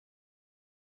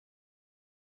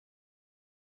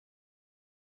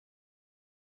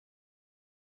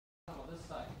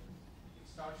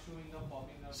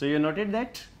So you noted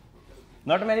that?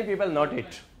 Not many people note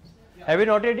it. Have you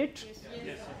noted it?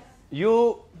 Yes,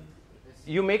 sir.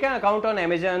 You make an account on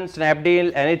Amazon,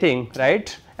 Snapdeal, anything,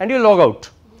 right? And you log out.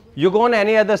 You go on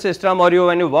any other system, or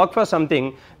when you work for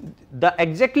something, the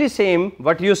exactly same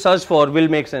what you search for will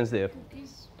make sense there.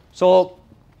 So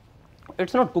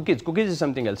it's not cookies. Cookies is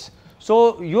something else.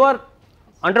 So you are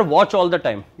under watch all the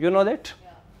time. You know that?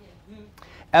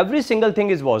 Every single thing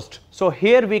is watched. So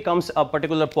here we comes a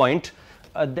particular point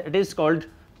that is called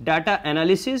data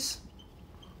analysis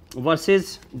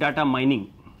versus data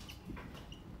mining.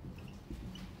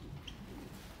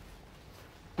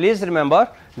 Please remember,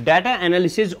 data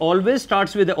analysis always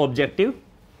starts with the objective,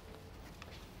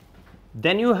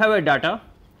 then you have a data,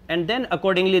 and then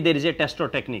accordingly there is a test or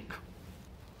technique.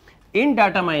 In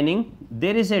data mining,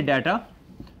 there is a data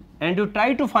and you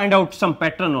try to find out some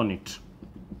pattern on it.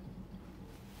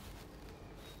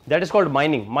 That is called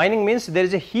mining. Mining means there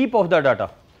is a heap of the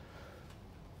data.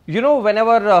 You know,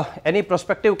 whenever any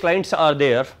prospective clients are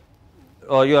there,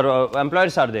 or your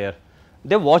employers are there,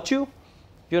 they watch you.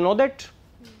 You know that?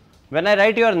 When I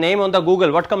write your name on the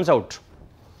Google, what comes out?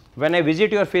 When I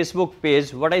visit your Facebook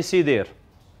page, what I see there?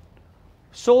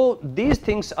 So these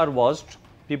things are watched.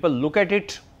 People look at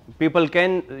it. People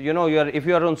can, if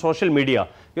you are on social media,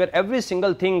 your every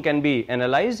single thing can be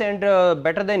analyzed, and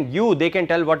better than you, they can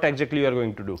tell what exactly you are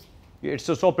going to do. It's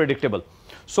so predictable.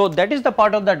 So that is the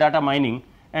part of the data mining,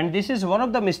 and this is one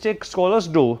of the mistakes scholars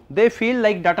do. They feel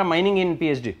like data mining in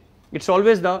PhD. It's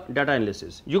always the data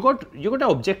analysis. You got an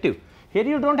objective. Here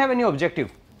you don't have any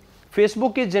objective.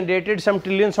 Facebook is generated some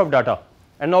trillions of data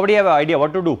and nobody have an idea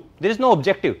what to do. There is no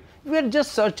objective. We are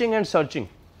just searching and searching.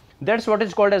 That's what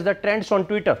is called as the trends on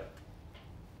Twitter.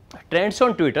 Trends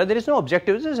on Twitter, there is no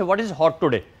objective. This is what is hot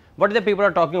today, what the people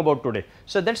are talking about today.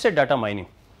 So that's a data mining.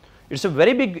 It's a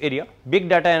very big area, big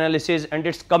data analysis, and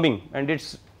it's coming, and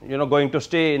it's going to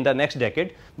stay in the next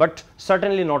decade, but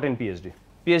certainly not in PhD.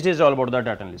 PhD is all about the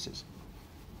data analysis.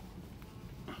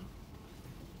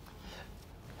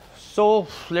 So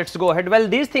let's go ahead. Well,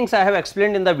 these things I have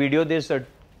explained in the video. There's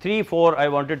 3-4 I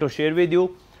wanted to share with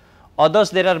you.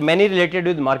 Others, there are many related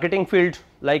with marketing field,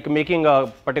 like making a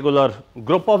particular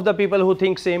group of the people who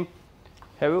think same.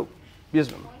 Have you? Yes,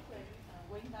 ma'am.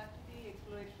 Going back to the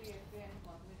exploratory FA and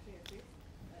confirmatory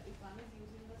FA, if one is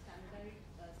using the standardized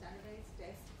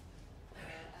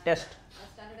test, a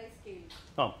standardized scale,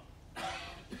 Oh.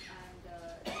 and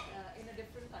in a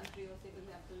different country, or say for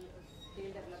example,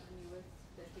 scale developed in US,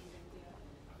 testing in India,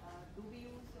 do we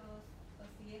use a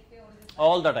CFA or is it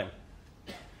All the time.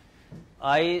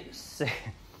 I say,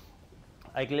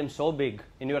 I claim so big,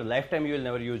 in your lifetime you will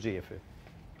never use GFA.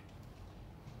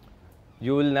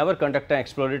 You will never conduct an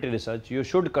exploratory research. You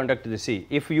should conduct the C.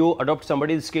 If you adopt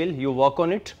somebody's scale, you work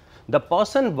on it. The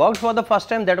person worked for the first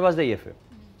time, that was the EFA.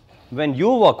 When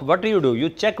you work, what do? You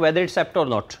check whether it's apt or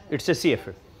not. It's a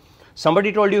CFA.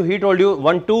 Somebody told you, he told you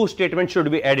 1-2 statements should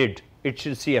be added. It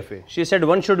should CFA. She said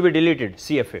 1 should be deleted.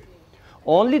 CFA.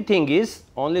 Only thing is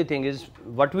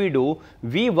what we do,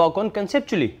 we work on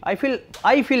conceptually. I feel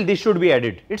this should be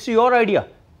added. It's your idea.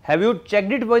 Have you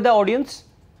checked it with the audience,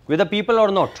 with the people or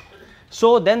not?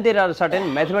 So then there are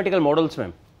certain mathematical models,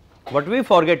 ma'am. What we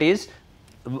forget is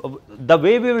the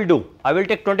way we will do. I will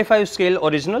take 25 scale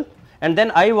original, and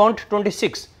then I want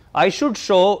 26. I should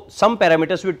show some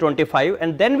parameters with 25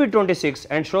 and then with 26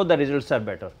 and show the results are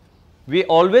better. We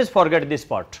always forget this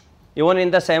part. Even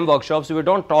in the same workshops, we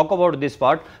don't talk about this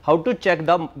part, how to check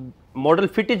the model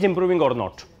fit is improving or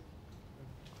not.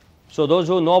 So those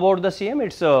who know about the CM,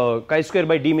 it's chi-square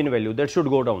by d mean value, that should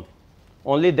go down.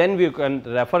 Only then we can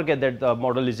refer that the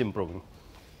model is improving.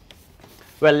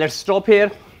 Well, let's stop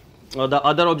here. The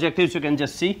other objectives you can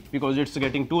just see, because it's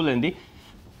getting too lengthy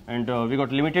and we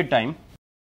got limited time.